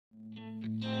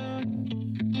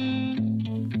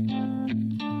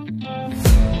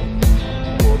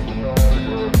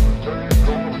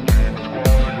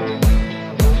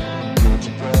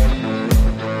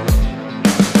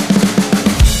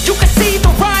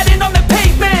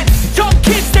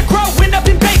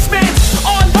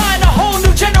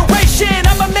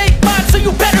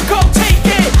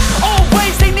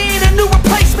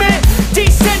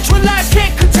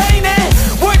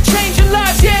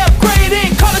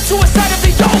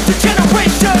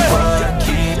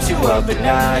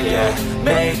night, yeah.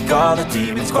 Make all the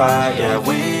demons quiet, yeah.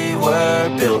 We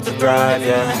were built to thrive,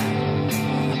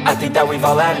 yeah. I think that we've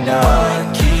all had enough.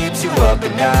 What keeps you up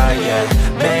at night, yeah.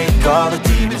 Make all the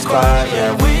demons quiet,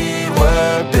 yeah. We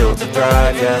were built to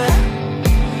thrive, yeah.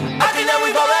 I think that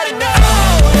we've all had enough.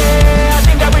 Oh, yeah, I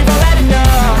think that we've all had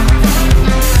enough.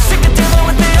 Sick of dealing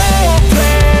with the old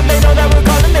plan. They know that we're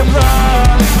calling it wrong.